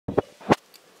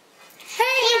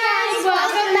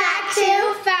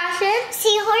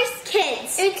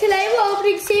And today we're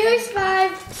opening Series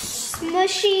 5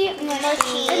 Mushy. And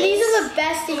these are the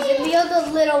best things. And these are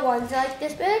the little ones. They're like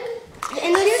this big.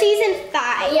 And they're season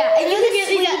 5. Yeah, and you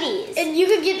can get these. And you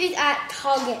can get these at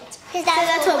Target. So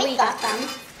that's what we got them.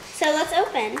 So let's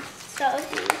open. No,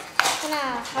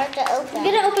 hard to open. I'm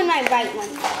gonna open my right one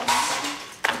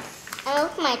first. I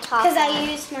open my top. Because I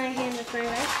used my hand with my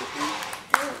right one.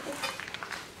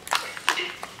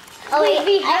 Oh, wait,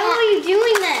 V, how are you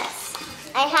doing this?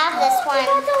 I have this one.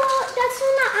 That's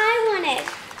one that I wanted.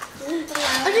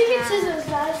 I think it's scissors,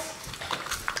 guys.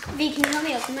 V, can you help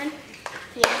me open mine?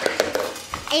 Yeah.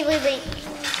 Hey, wait.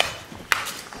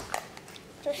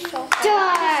 Just so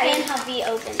Understand how V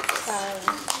opens.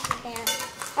 Yeah.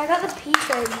 I got the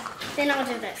keychain. Then I'll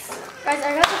do this. Guys,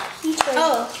 I got the keychain.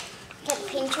 Oh. Get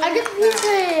pink. I got the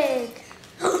keychain.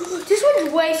 This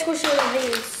one's way squishier than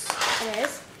these. It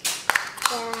is?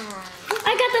 Yeah.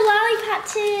 I got the lollipop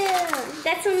too.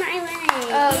 That's on my leg.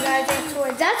 Oh, guys, that's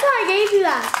toys. That's why I gave you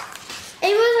that.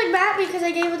 Amy was like mad because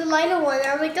I gave her the lighter one.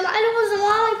 I was like, the lighter one's a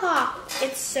lollipop.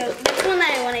 It's so, that's one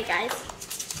that I wanted, guys.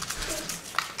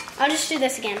 I'll just do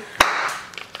this again.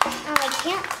 Oh, I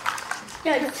can't.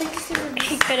 Yeah, you take this one.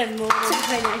 I could have moved to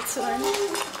my next one.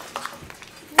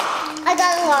 I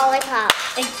got a lollipop.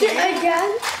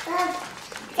 Again?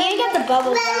 I got the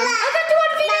bubble gum. I got the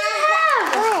one you didn't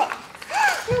have. What?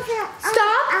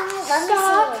 Stop.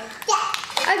 Stop.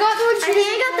 I got the one I she think I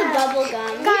didn't got the have. bubble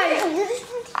gum. Guys,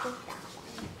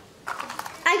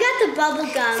 I got the bubble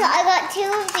gum. So I got 2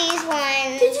 of these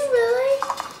ones. did you really?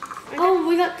 Oh,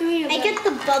 we got 3 of them. I get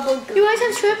the bubble gum. You guys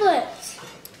have triplets.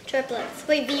 Triplets.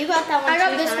 Wait, but you got that one I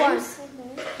got two this times? one.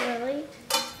 Really?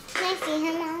 Can I see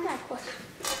him now?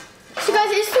 So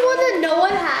guys, it's the one that no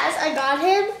one has. I got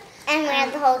him. And we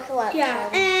have the whole collection. Yeah.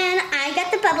 And I got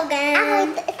the bubble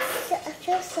gum. It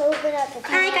feels so good at the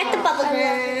time. I got the bubble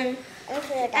gum.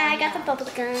 I got the the bubble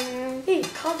gum. Hey,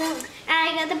 calm down.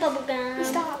 I got the bubble gum.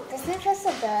 Stop. Doesn't it feel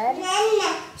so good?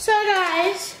 So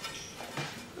guys,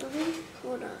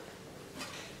 hold on.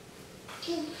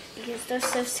 Because they're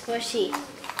so squishy.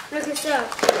 Look at that.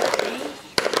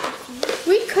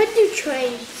 We could do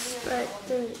trades, but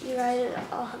you guys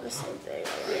all have the same thing.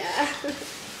 Yeah.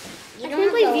 You I don't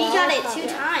can't believe have V the got it lollipop. 2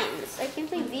 times. I can't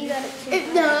believe V got it 2 times.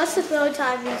 No, that's the third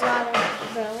time we got it.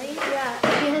 Really? Yeah,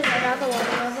 he has another one,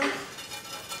 remember?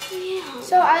 Yeah.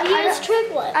 So I has got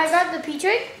triplets. I got the peach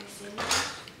ring.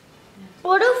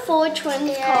 What are 4 twins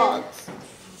Yeah. called?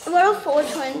 What are 4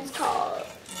 twins called?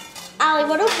 Allie,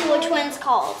 what are 4 twins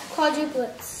called?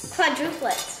 Quadruplets.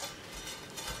 Quadruplets.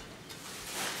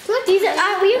 Look, These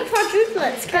are, we have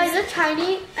quadruplets. guys, they're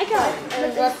tiny. I got I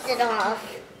ripped it off.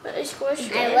 But they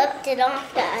squished I it. ripped it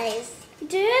off, guys.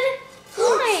 Did?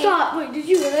 Why? Stop. Wait, did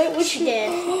you really? What She did.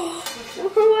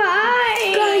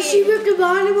 Why? Guys, she ripped the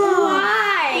bottom off.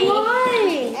 Why?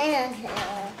 Why? I don't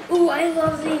know. Ooh, I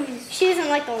love these. She doesn't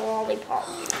like the lollipop.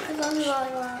 I love the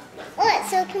lollipop. What?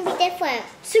 So it can be different.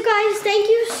 So guys, thank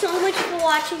you so much for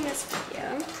watching this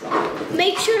video.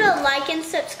 Make sure to like and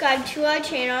subscribe to our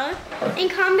channel. And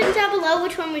comment down below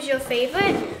which one was your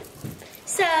favorite.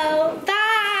 So,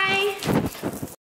 bye!